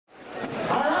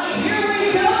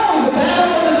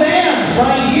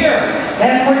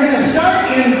And we're going to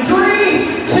start in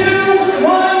 3, 2,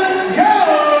 1, go!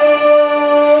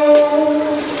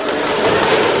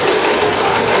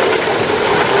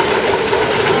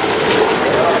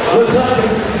 Looks like a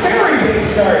very big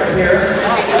start here.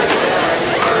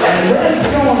 And Red's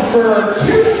going for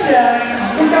 2 stacks.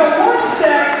 We got 1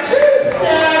 stack, 2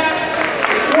 stacks.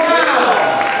 Wow!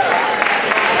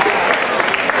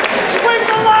 Swing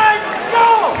the line, go!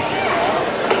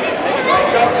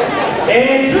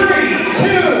 And 3,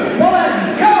 2,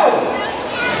 1, go!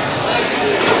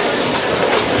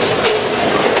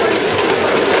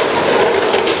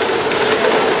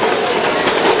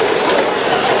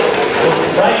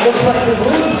 Right, looks like the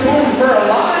blue's going for a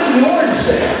lot of the orange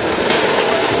there.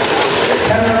 They're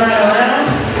coming right around.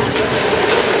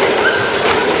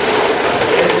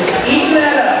 They're just eating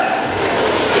that up.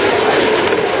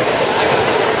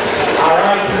 All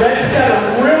right, the red's got a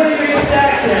really big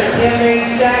stack there. Can they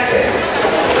stack it?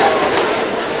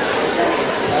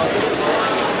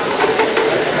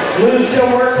 Blue's still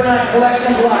working on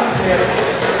collecting blocks here.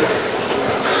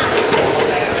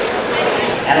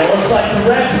 And it looks like the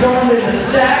red's going to the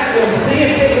stack. We'll see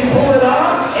if they can pull it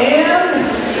off. And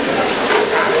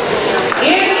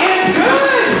it is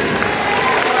good!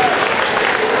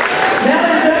 Now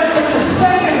they're done for the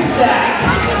second stack.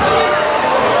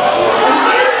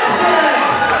 And it is good!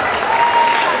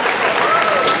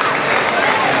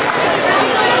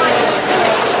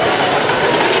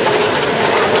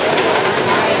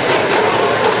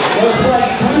 Looks like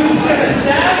blue's going to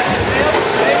stack.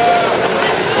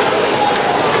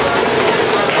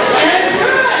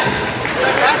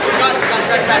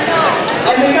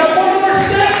 And we got 1 more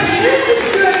stack, and this is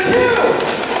good too.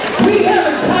 We have a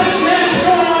tight match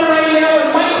going on right now. It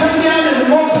might come down to the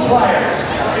multipliers.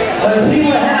 Let's see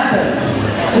what happens.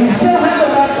 We still have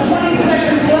about 20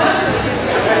 seconds left.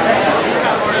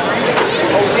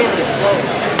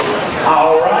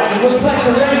 All right, it looks like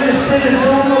the red just did its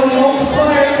own little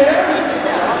multiplier there.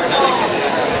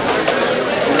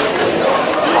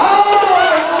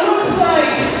 Oh, it looks like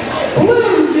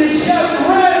blue just shoved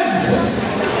red's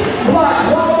blocks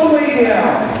all the way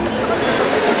down.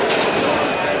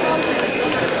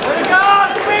 Where to go?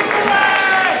 Swing the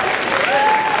line!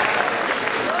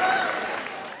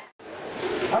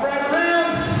 All right,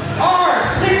 rounds are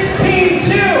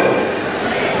 16-2.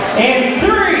 And 3,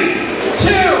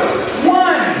 2,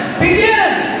 1,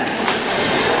 begin!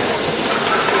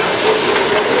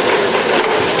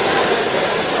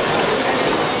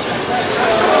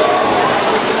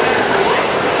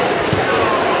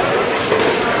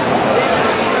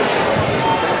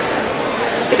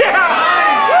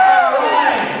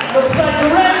 Looks like the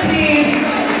red team.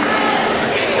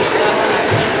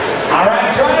 All right,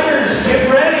 drivers, get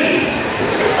ready,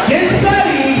 get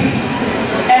steady,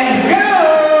 and go!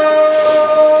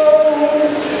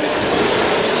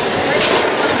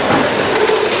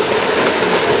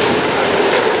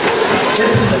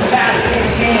 This is a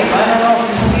fast-paced game. I don't know if you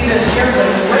can see this here, but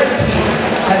the red team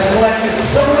has collected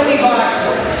so many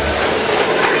boxes.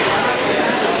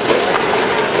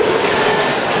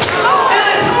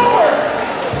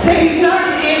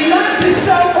 He knocked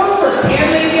himself over.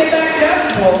 Can they get back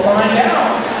up? We'll find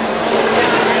out.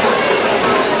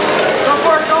 Go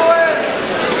for it, go in!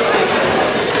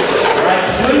 All right,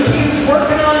 the blue team's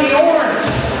working on the orange.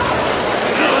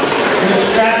 Good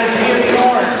strategy of the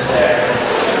orange there.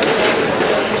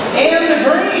 And the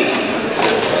green.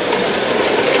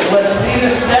 Let's see the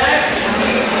stacks.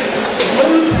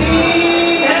 Blue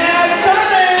team has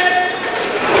done it.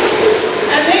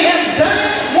 And they have done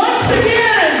it once again.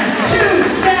 2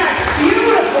 stacks,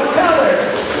 beautiful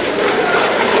colors.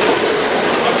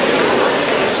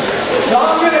 So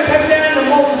I'm going to come down to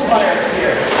multipliers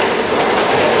here.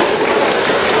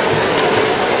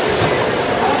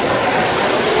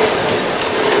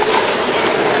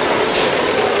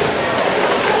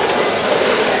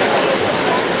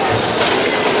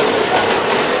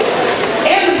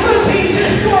 And the blue team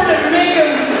just scored a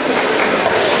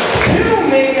two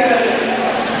mega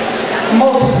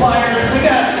multipliers. We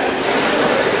got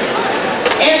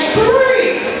and 3.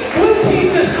 Blue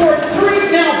team just scored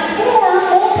 3, now 4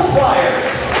 multipliers.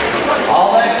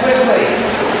 All that quickly.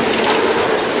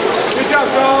 Good job,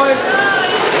 Colin.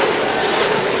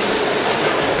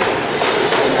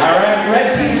 All right, red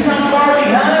team's not far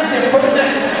behind. They're putting a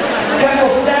couple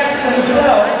stacks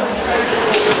themselves.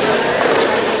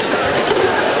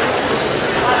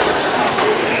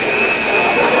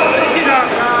 Get up,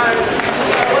 guys.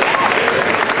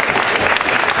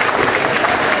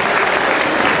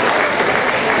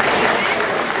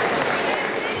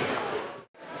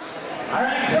 All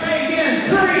right, try again.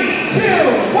 3,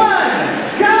 2,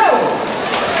 1, go!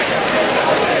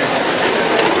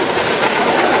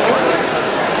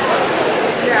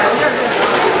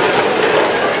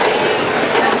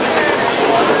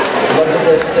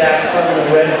 for this stack from the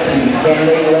red team. Can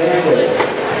they land it?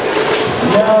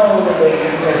 No, they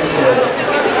missed it.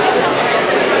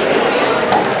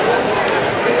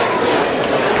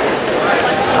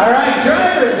 All right,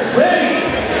 drivers, ready,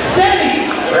 steady,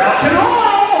 rock and roll.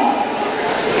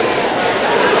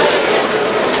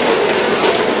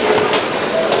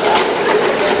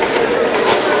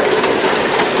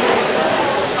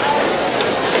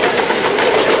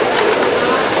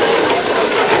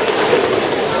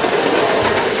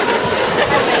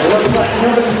 Looks like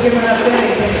nobody's giving up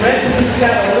anything. Red team's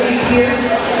got a lead here.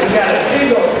 We've got a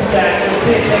big old stack. Let's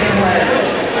see if they can land it.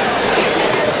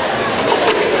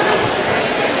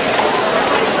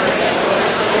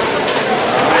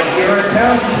 All right, here it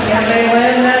comes. Can they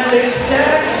land that big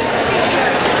stack?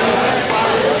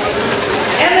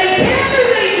 And they can, or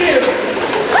they do.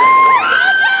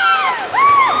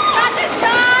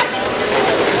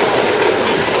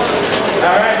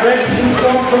 All right, red team's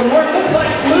going for more. Looks like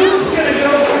blue's going to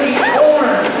go for the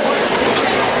orange.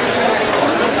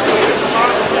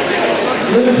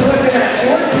 Blue's looking at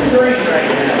orange and green right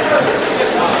now.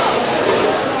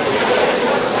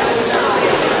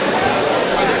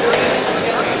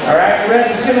 All right,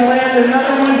 red's going to land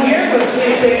another one here. Let's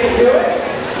see if they can do it.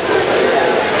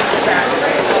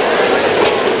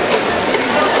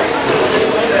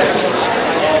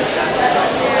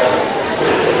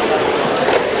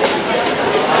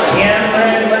 Can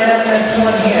red land this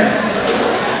one here?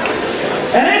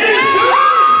 And it is good!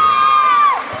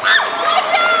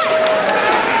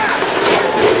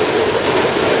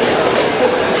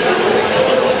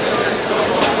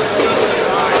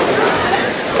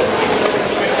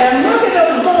 And look at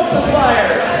those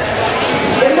multipliers.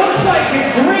 It looks like a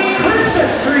green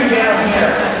Christmas tree down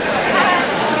here.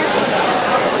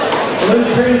 Blue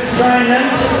tree's trying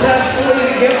unsuccessfully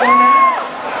to get one out.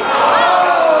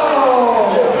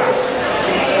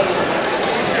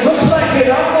 It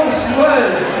almost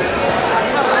was.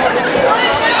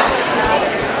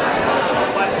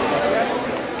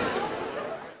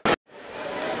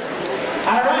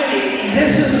 All righty,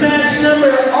 this is match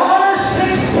number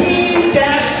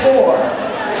R16-4.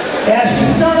 As we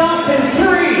start off in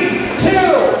 3, 2,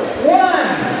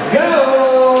 1, go!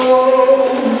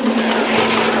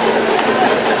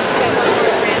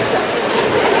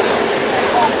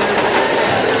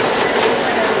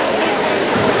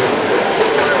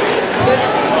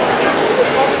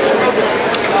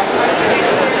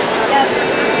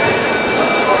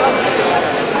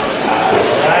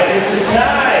 It's a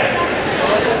tie.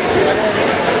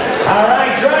 All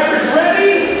right, drivers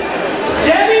ready,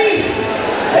 steady,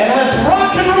 and let's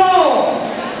rock and roll.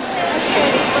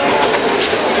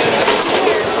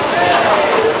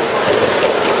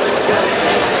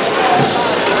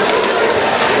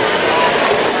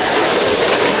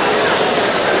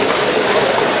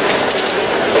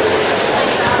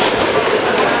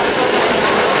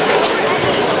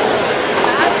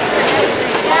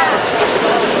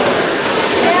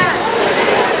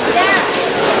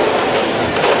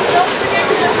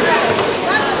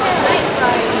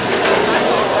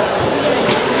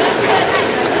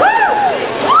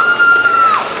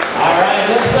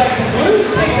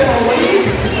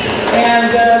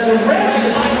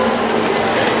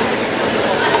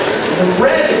 The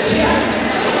red just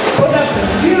put up a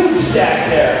huge stack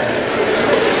there.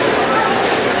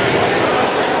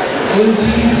 Blue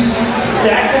team's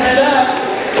stacking it up.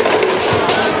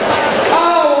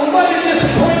 Oh, what a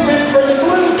disappointment for the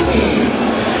blue team.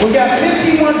 We got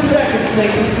 51 seconds. They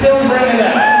can still bring it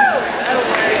up.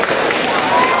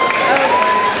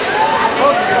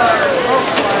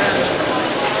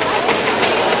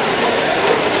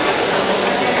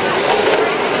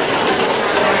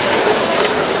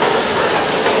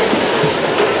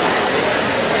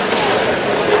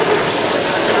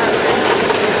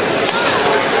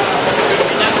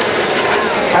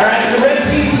 All right, the red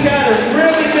team's got a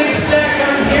really big stack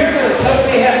on here. Let's hope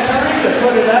they have time to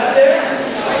put it up there.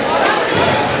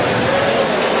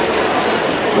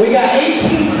 We got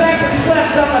 18 seconds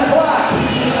left on the clock.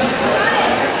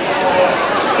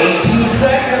 18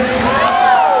 seconds.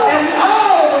 And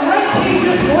oh, the red team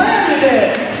just landed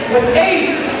it with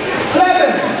 8,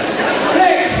 7,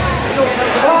 6,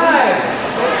 5,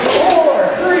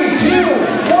 4, 3, 2,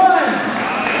 1.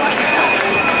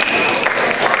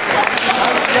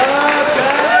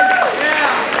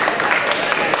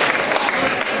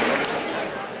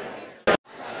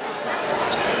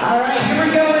 All right, here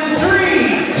we go in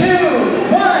 3,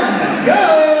 2, 1,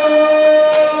 go!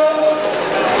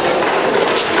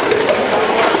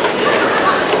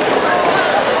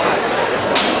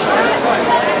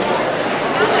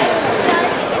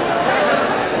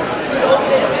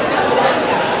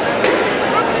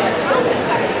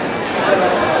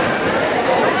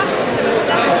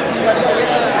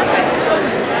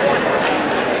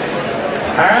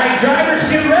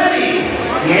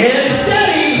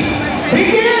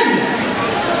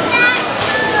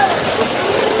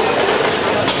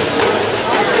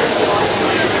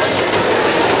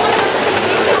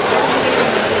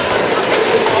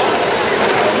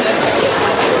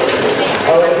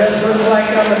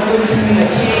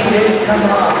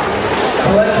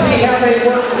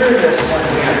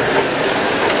 here.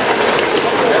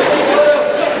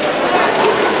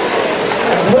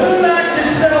 Blue knocks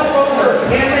itself over.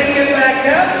 Can they get back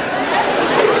up?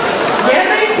 Can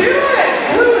they do it?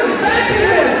 Blue is back in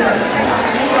business.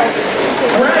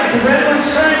 All right, the red one's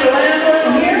trying to land one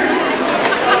here.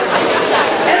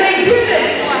 And they did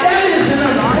it. That is an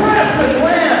impressive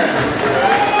land.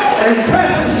 An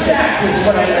impressive stack is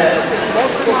what I meant.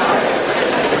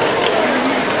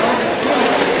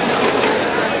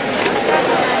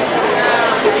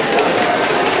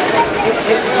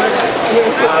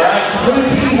 Alright, blue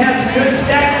team has a good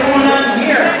stack going on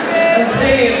here. Let's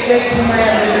see if they can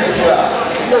land it as well.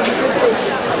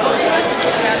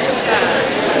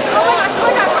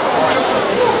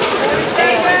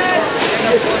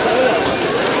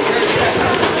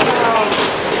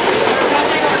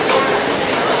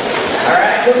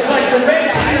 Alright, looks like the red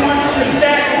team wants to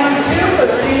stack one too.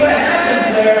 Let's see what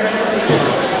happens there.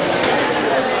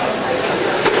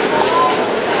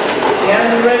 And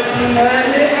the red team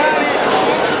landed.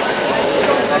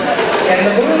 And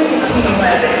the blue team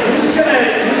landed. Who's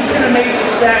gonna make the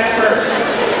stack first?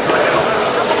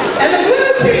 And the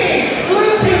blue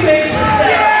team makes the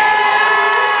stack.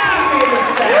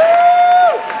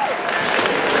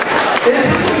 This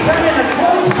is becoming a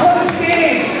close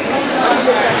game.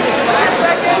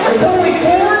 It's only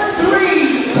 4,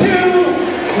 3,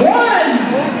 2, 1.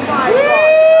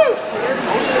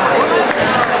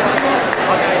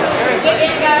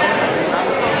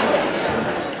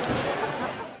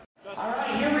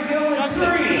 Alright, here we go in 3,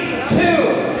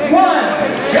 2, 1,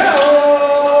 go!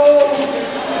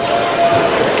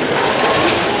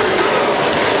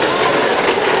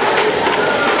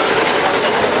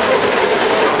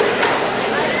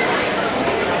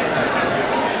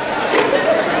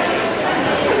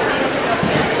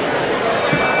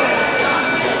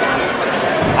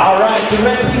 Alright, the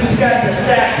red team's got the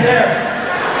stack there.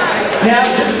 Now,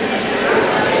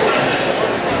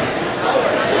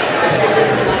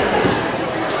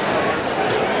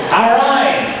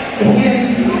 alright,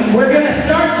 we're going to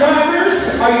start,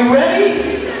 drivers. Are you ready?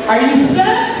 Are you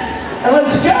set? And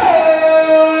let's go!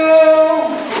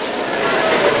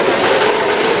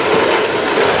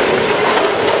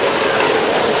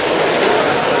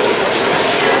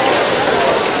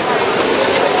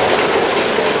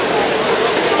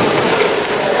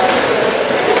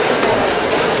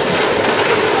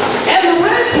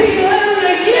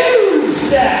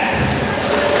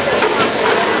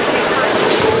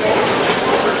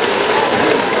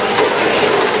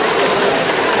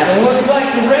 It looks like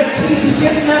the red team's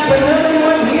getting up another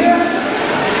one here.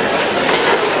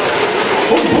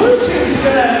 Well, blue team's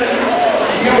gonna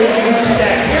go with a good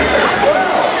stack here as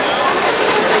well.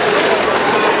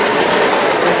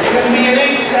 It's gonna be an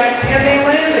 8 stack. Can they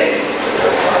land it?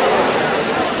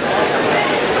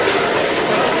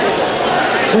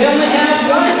 We only have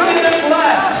 1 minute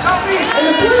left. And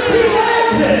the blue team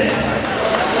lands it.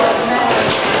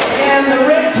 And the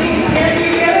red team, can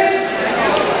you get it?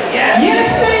 Yes,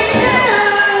 they can!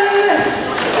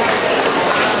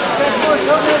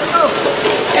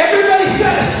 Everybody's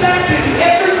got a stack in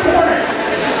every corner.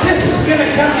 This is going to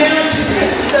come down to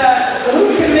just who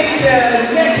can make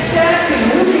the next stack and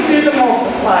who can do the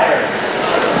multiplier.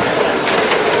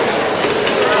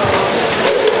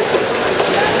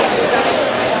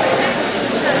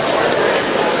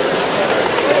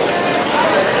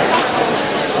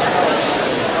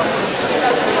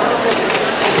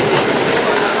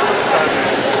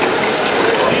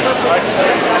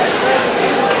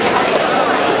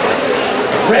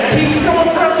 Red team's going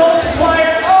for a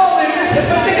multiplier. Oh, they missed it,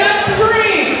 but they got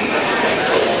 3.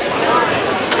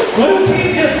 Blue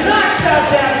team just knocks out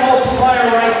that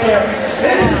multiplier right there.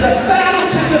 This is a battle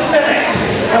to the finish.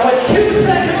 And with 2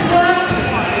 seconds left,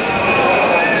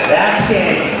 that's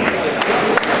game.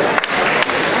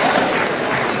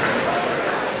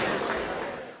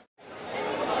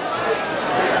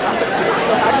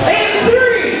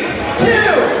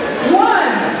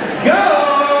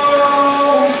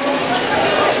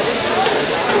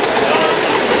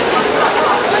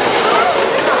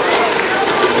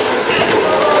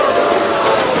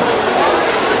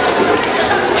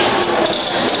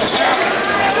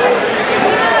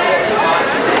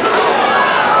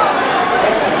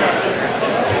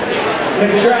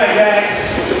 Good try, guys.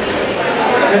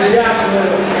 Good job,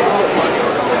 Blue.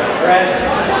 Right.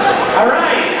 All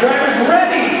right, drivers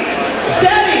ready,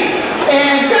 steady,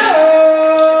 and go!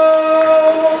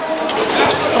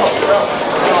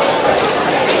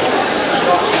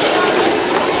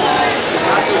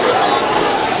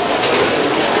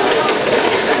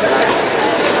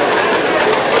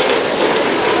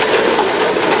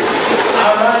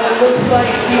 All right, it looks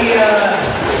like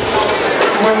the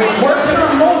We're working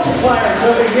on multipliers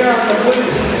over here on the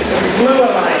blue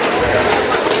alliance.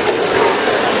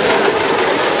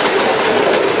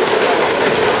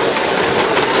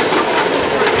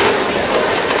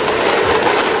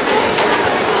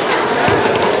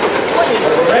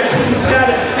 The red team's got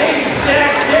a big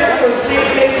stack there. Let's see if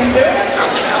they can do it.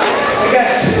 We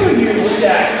got 2 huge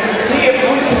stacks. Let's see if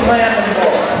we can land them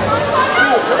both.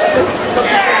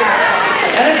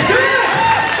 And it's good!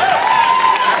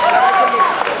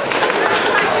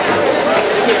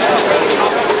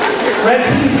 Red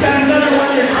team's got another one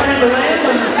they're trying to land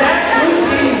on the stack. Blue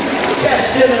team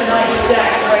just did a nice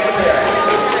stack right there.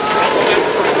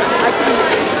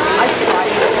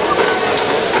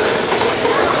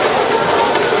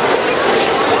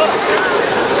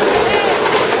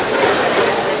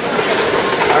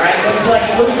 Alright, looks like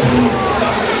blue team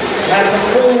has a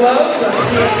full load. Let's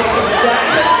see if they can stack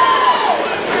it.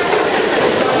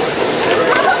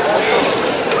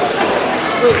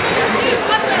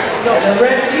 And the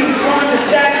red team's trying to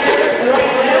stack it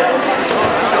right now.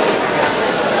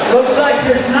 Looks like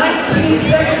there's 19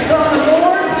 seconds on the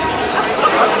board.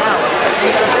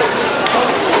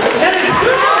 And it's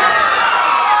good!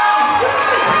 It's good!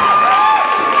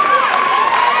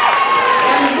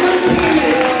 And the blue team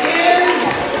is...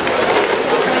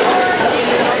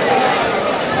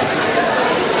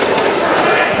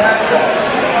 That's good.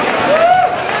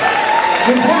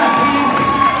 Good job, teams.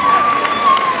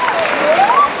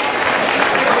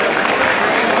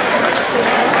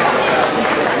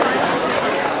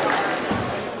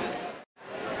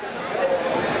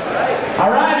 All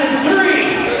right, in 3,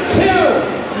 2,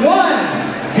 1,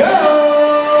 go!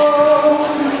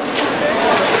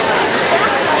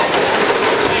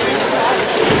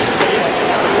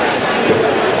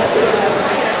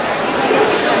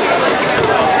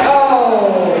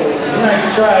 Oh, nice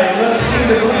try. Let's see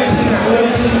the blue team. The blue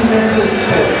team misses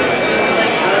too.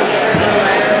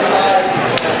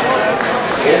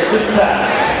 It's a tie.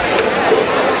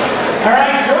 All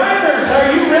right, drivers, are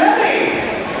you ready?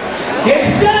 Get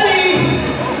steady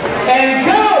and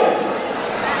go!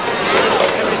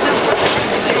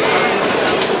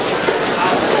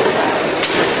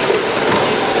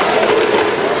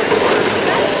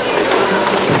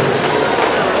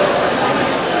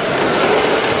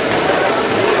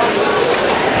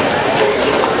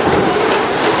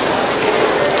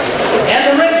 And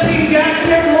the red team got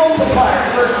their multiplier.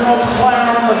 First multiplier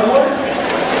on the board.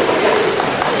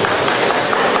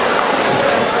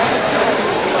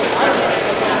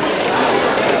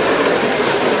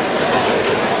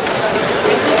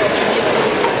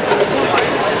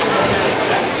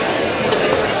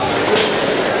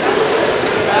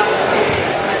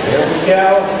 Go.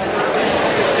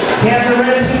 Can the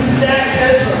red team stack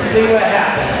this and see what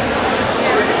happens?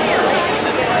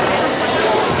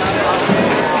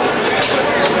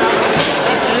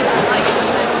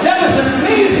 That was an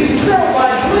amazing throw by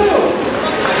blue.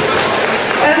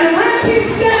 And the red team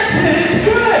stacks it. It's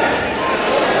good.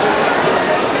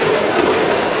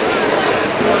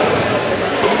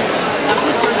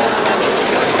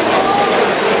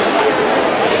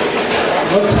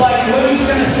 Looks like blue's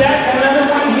going to stack another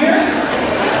one here.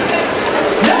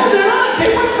 No, they're not.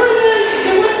 They went for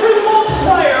the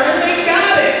multiplier and they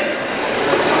got it.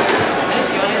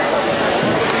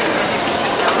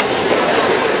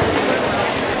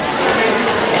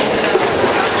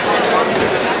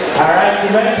 All right, the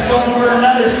red's going for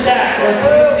another stack. Let's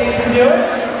see if they can do it.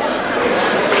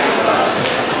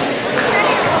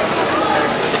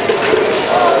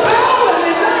 Oh, and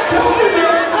they knocked over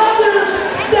their other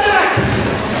stack.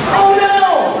 Oh no!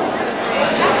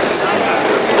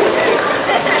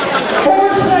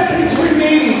 4 seconds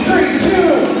remaining. 3,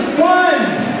 2, 1.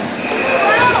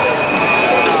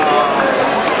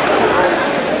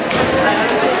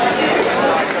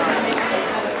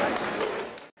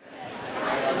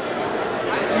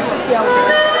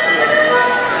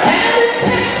 Having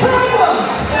tech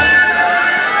problems.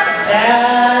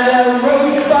 At a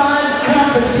robot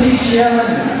competition.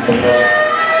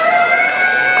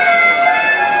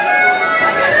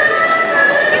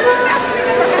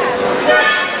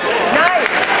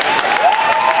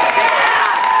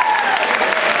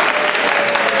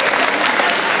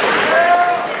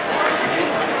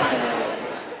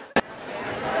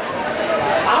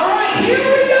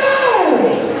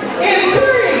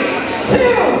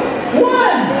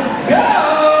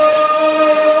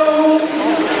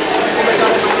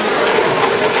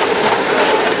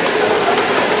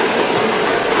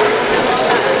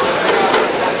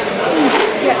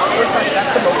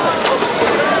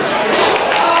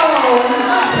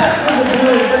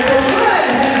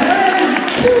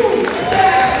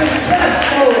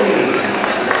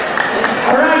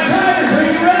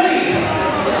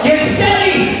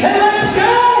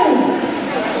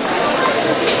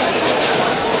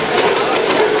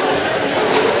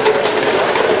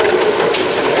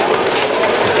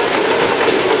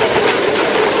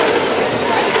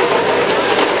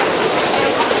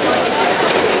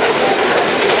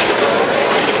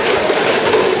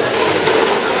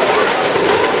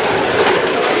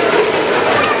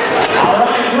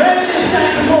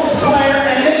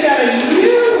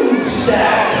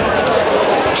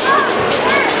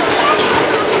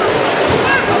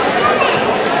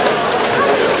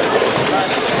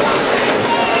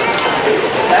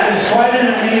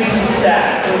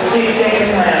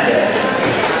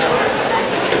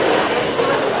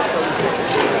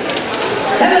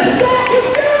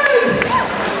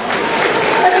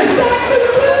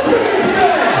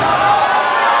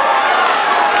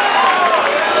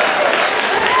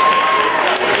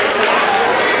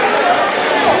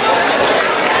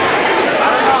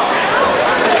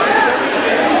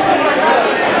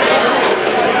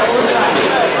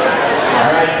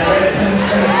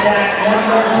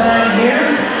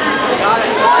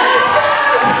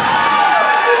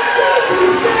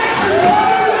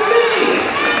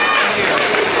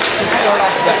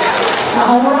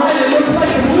 All right, it looks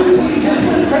like the blue team just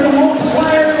went for the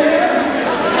multiplier there.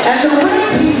 And the red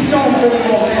team's going for the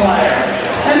multiplier.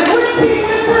 And the red team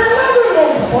went for another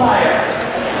multiplier.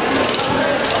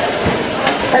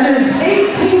 And there's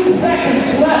 18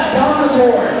 seconds left on the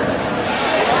board.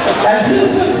 As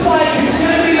this looks like it's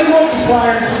going to be the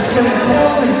multipliers that's going to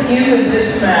tell the end of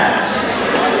this match.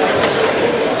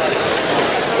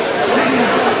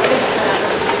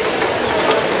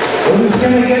 Who's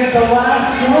going to get the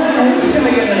last one and who's going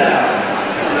to get it out?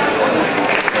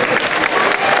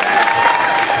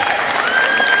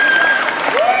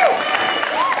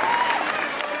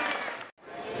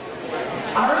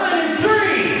 All right, in 3,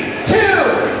 2,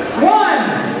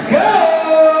 1, go!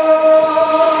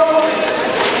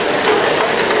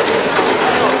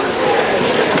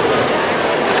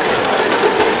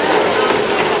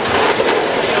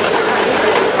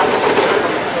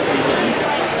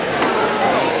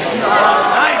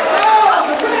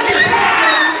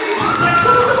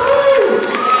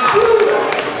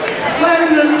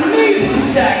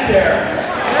 Stack there.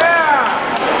 Yeah.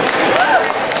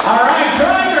 All right,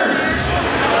 drivers.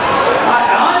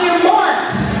 On your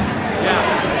marks.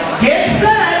 Yeah. Get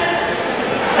set.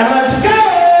 And let's go.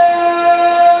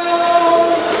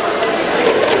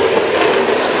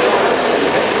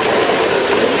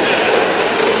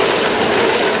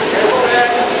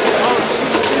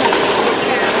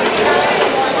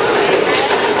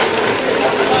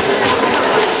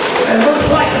 It looks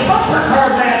like a bumper car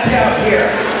match out here.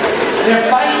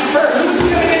 They're fighting for who's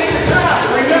going to get the top.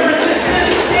 Remember, this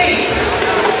is state.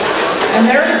 And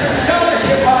there is a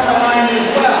scholarship on the line as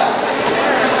well.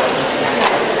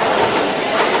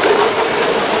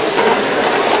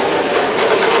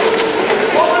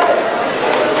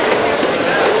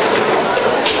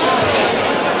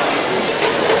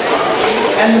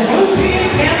 And the blue team,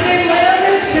 can they land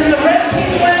this? Can the red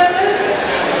team land this?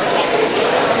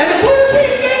 And the blue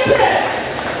team gets it!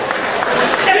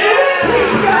 And the red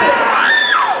team's got it!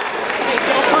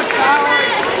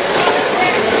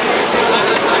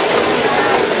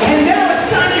 And now it's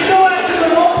time to go out to the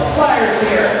multipliers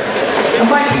here. It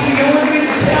might be the only way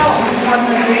to tell who won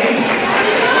the game.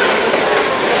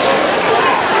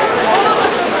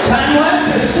 Time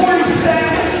left is 40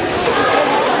 seconds.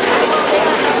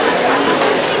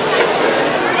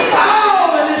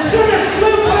 Oh, and as soon as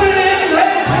blue put it in,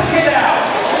 red took it out.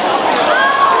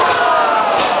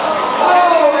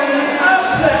 Oh, and an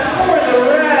upset for the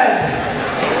red.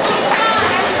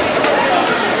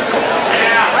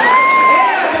 Yeah,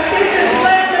 but they just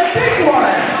landed a big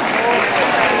one.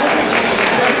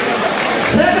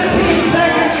 17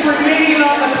 seconds remaining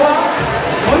on the clock.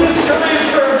 Blue's trying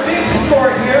for a big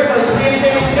score here. Let's see if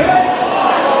they can do it.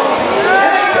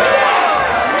 And they did it!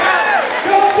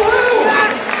 Go blue!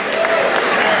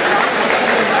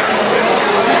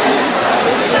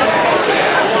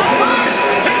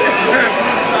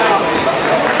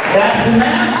 That's the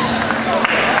match.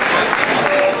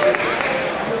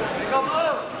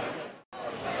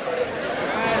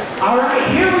 All right,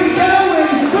 here we go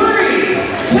in 3,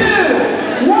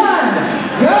 2, 1,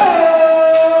 go!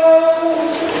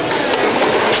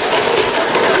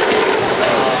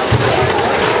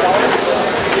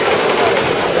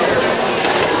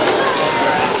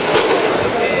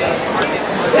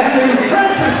 That's an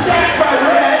impressive stack by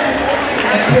red.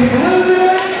 Can blue do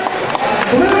it?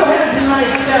 Blue has a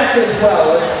nice stack as well.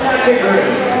 Let's stack it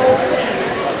green.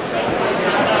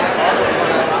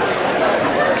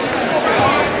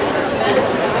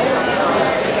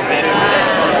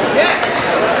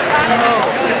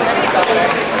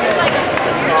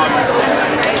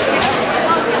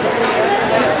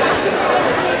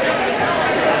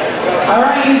 All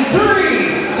right, in 3,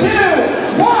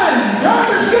 2, 1,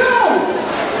 drivers go!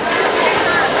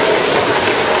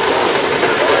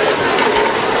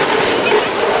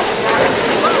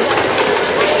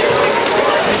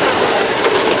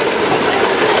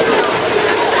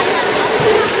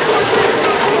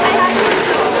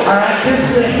 All right, this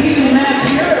is a heated match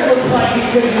here. It looks like it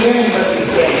could be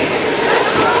anybody's game.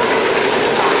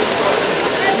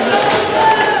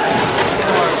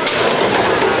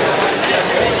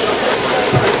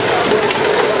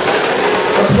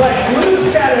 Looks like blue's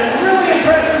got a really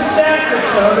impressive stack, but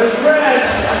so does red.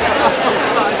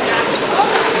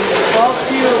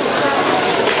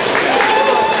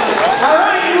 All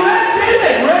right, red did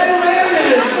it. Red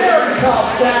landed a very tall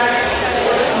stack.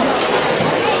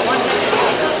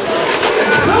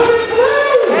 And so did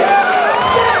blue.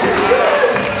 Stack is good.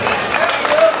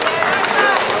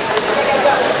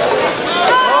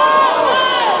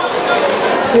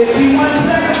 "51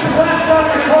 seconds left on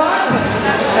the clock,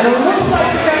 and it looks like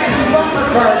we got some bumper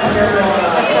cards here going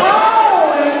on."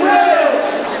 Oh, and red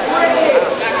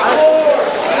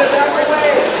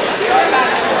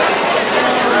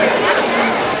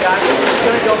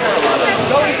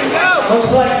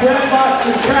Looks like Brett lost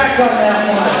the track on that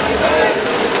one.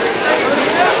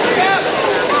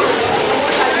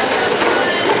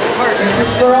 This is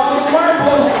for all the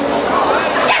marbles.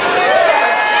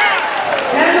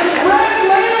 And Brett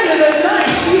landed a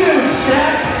nice huge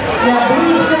stack. Now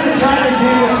Blue's going to try to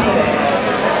do the same.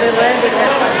 They landed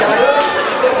it.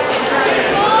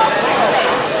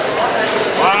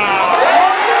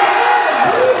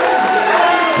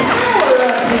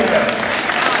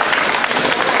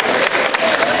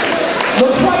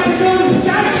 Looks like they're building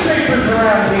skyscrapers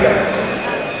around here.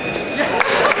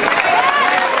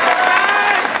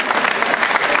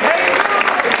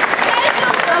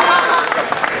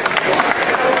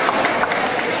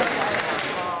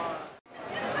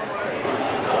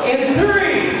 In 3,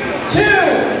 2,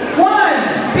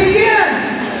 1, begin!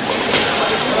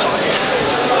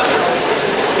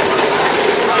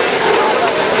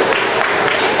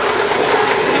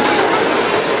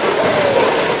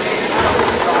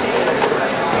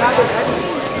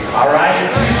 All right,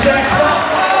 2 stacks up.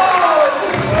 Oh,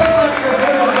 this is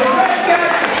the red got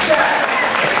your stack.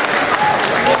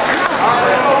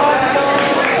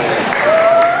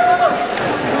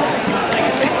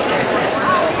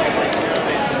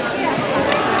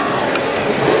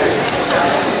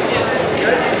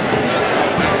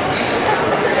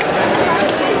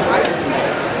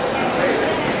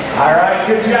 All right,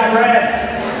 good job, Red.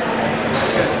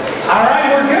 All right,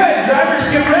 we're good. Drivers,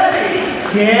 get ready.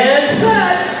 Get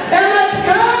set. And let's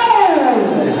go!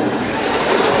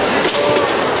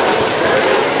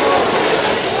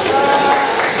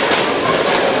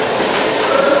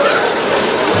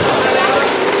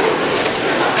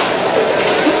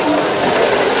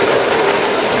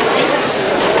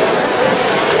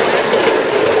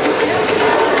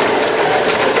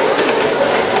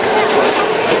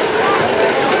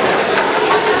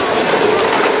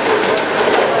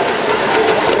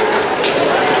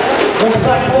 Looks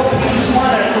like both teams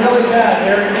want it really bad.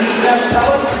 They're eating up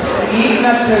pellets and eating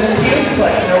up the cubes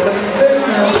like nobody's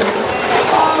business.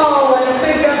 Oh, and a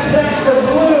big upset for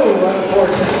Blue,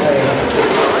 unfortunately.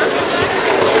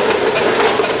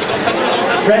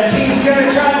 Red team's going to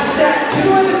try to stack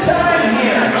 2 at a time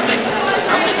here.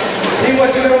 See what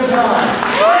goes on.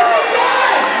 And they got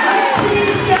it! Red team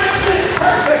stacks it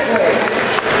perfectly.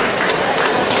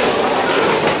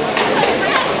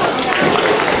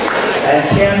 And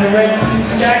can the red team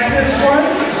stack this one?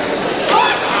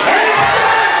 And it's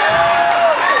stacked!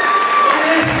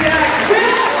 It is stacked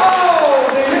with, oh,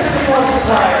 they missed the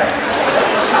multiplier.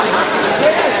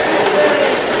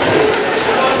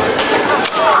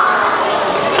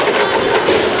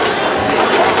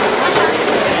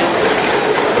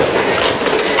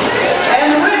 And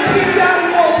the red team got a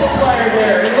multiplier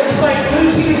there. It looks like blue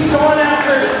team's going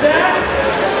after a stack.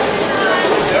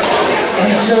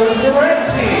 And so is the red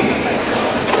team.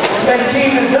 Red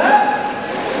team is up.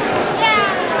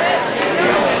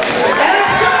 And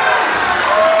it's gone!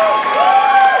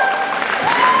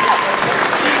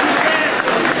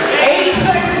 8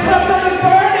 seconds up on the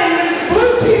board, and the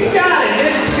blue team got it.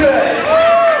 It's good.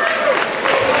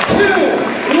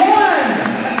 2, 1.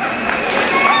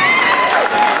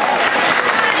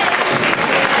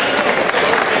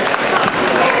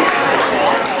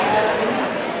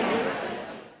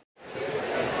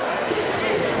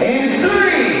 In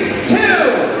 3, 2,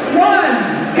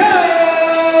 1, go!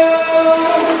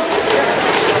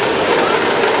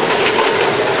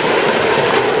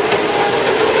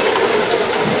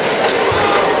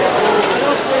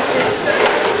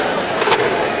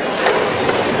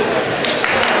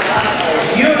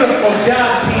 Beautiful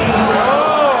job, teams.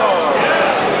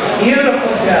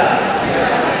 Beautiful job.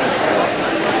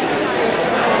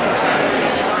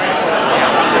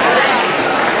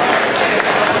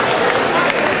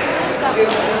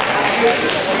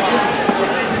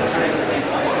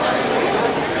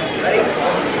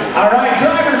 All right,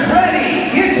 drivers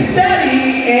ready, get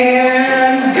steady,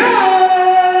 and go!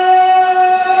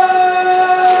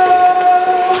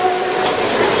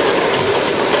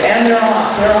 And they're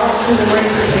off. They're off to the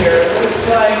races here. It looks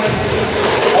like,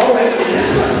 oh,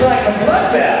 this looks like a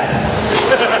bloodbath.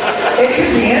 It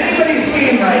could be anybody's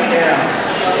game right now.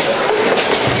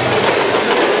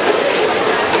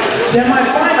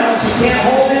 Semi-finals, you can't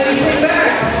hold anything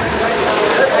back.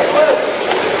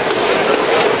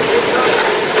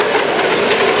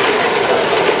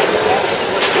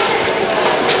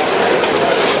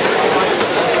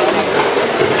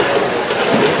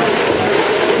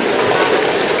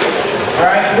 All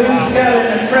right, Blue's got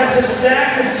an impressive stack,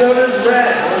 and so does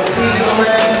Red. We'll see who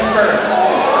ran first.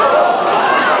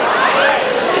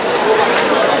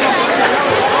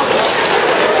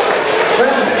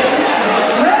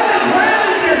 Red is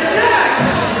landing your stack.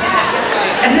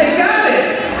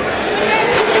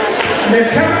 They're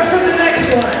coming for the next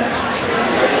one.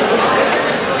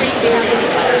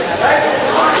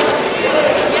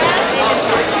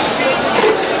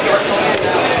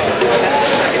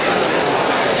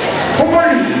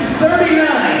 40,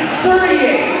 39,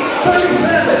 38,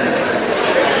 37.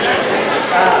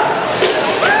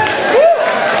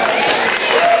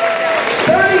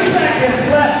 30 seconds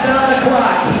left on the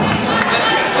clock.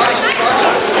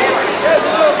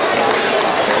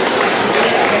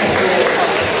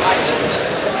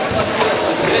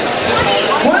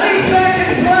 20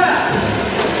 seconds left.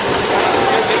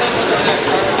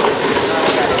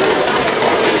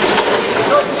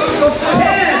 10,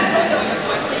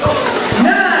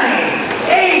 9,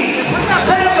 8,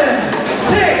 7,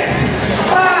 6,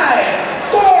 5,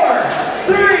 4,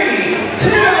 3,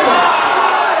 2, 1.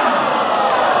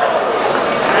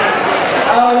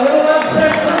 A little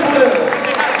upset for blue.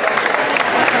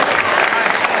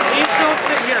 Please don't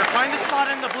sit here. Find a spot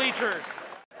in the bleachers.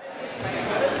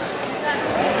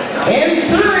 In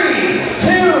 3,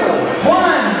 2,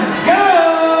 1, go!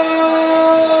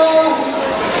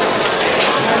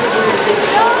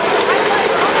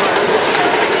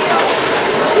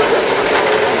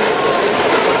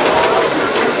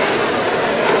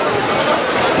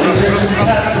 These are some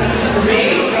tough teams to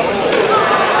beat.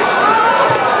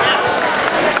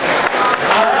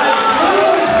 All right,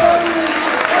 blue is going to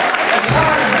the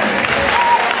tournament.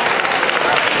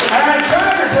 All right,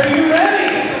 drivers, are you ready?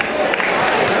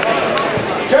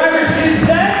 Drivers, get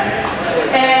set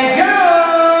and go!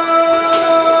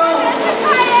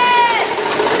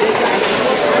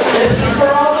 This is for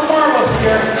all the marbles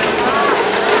here.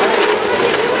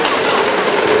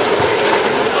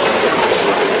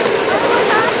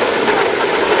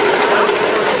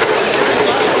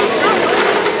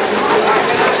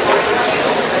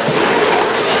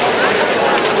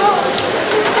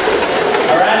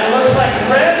 All right, it looks like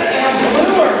red and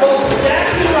blue are both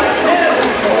stacking like never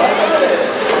before. Look at it.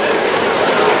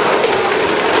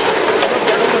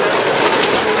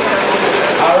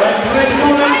 All right, blue's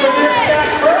going in for their stack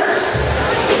first.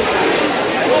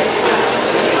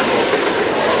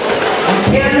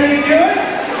 Can they do it?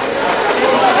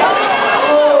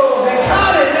 Oh, they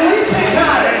caught it. At least they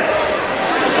caught it.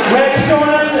 Red's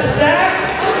going up to stack.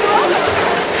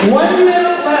 1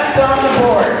 minute left on the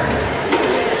board.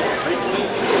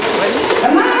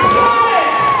 And let's got it!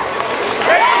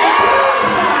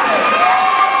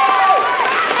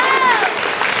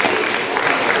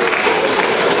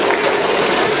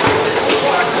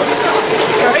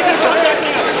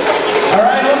 All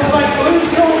right, looks like blue's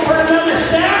going for another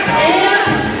stack, and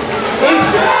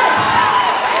it's good!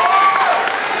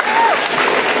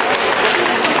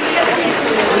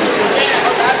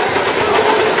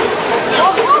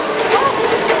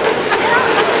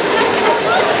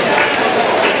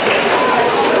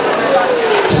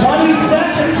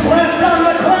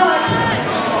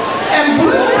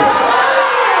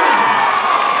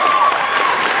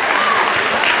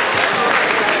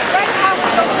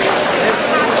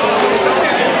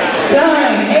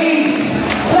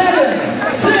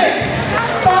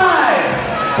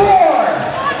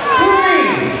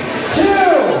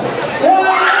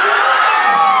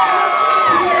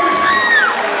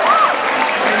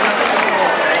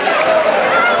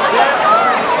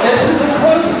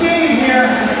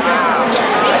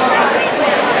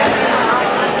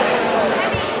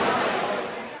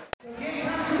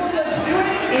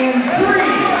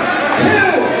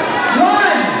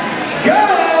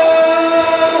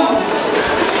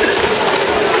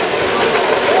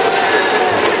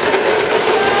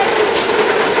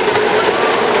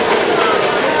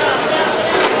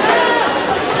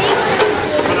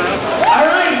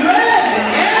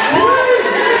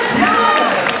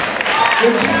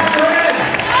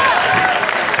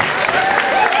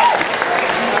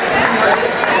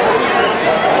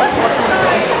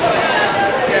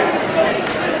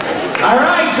 All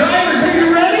right, drivers, are you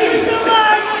ready?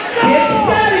 Get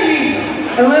steady,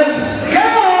 and let's go!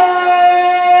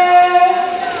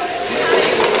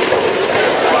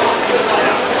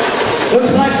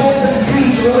 Looks like both of the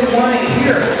teams really want it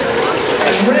here.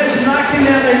 And red's knocking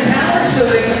down their tower so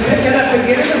they can pick it up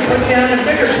again and put down a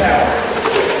bigger tower.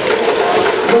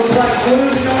 Looks like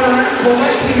blue's going around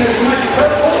collecting as much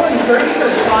purple and green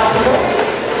as possible.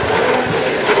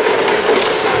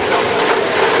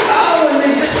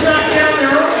 Knock down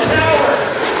their own tower.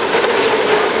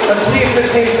 Let's see if it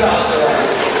pays off.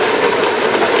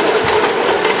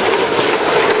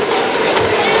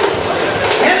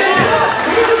 And it's up.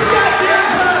 We just got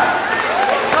theirs up.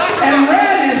 And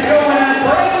red is going up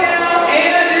right now.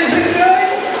 And is it good?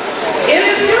 It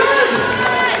is good.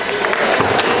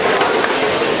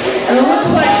 And it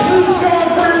looks like blue's going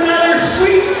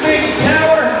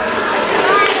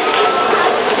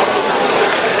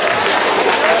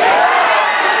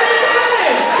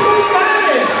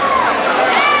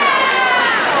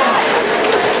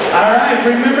Alright,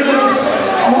 remember those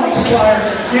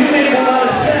multipliers do make a lot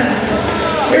of sense.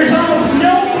 There's almost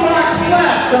no blocks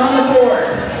left on the board.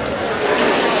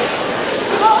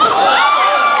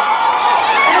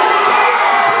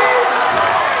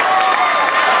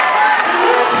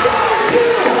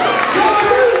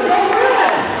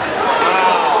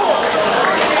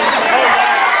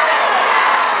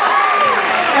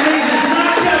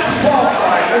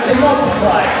 The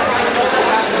multiplier.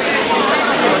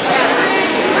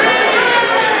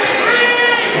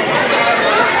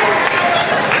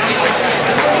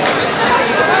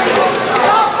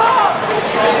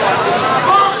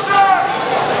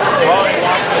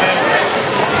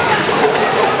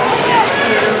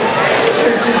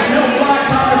 There's just no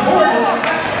blocks on the board.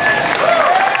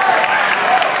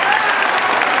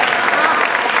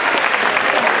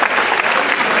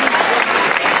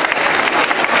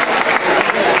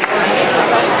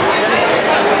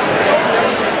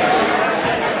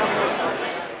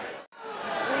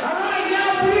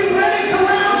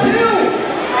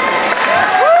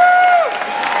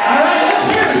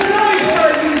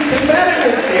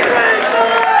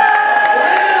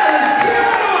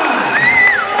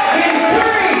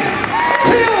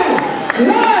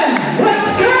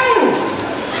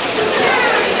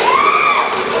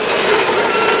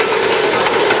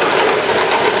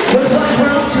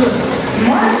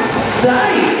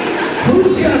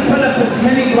 Who's going to put up as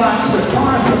many blocks as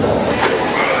possible?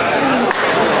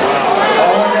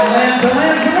 Oh, and it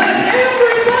lands.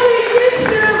 Everybody gets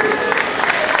their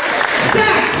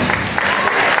stacks.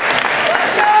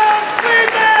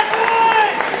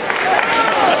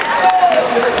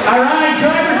 All right,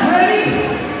 drivers ready?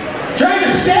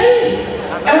 Drivers steady?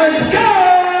 And let's go!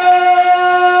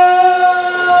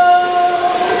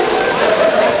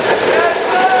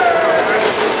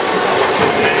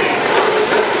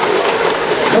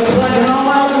 Looks like an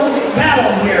all-out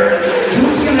battle here.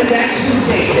 Who's going to actually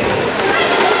take it?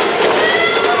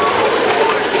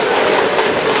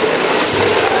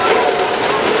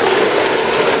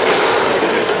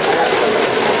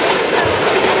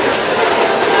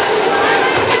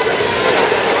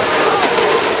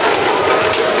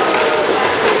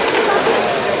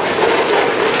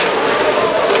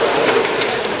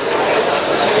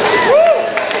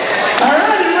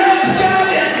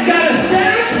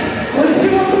 Let's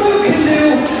see what blue can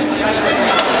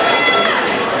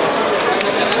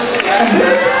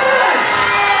do.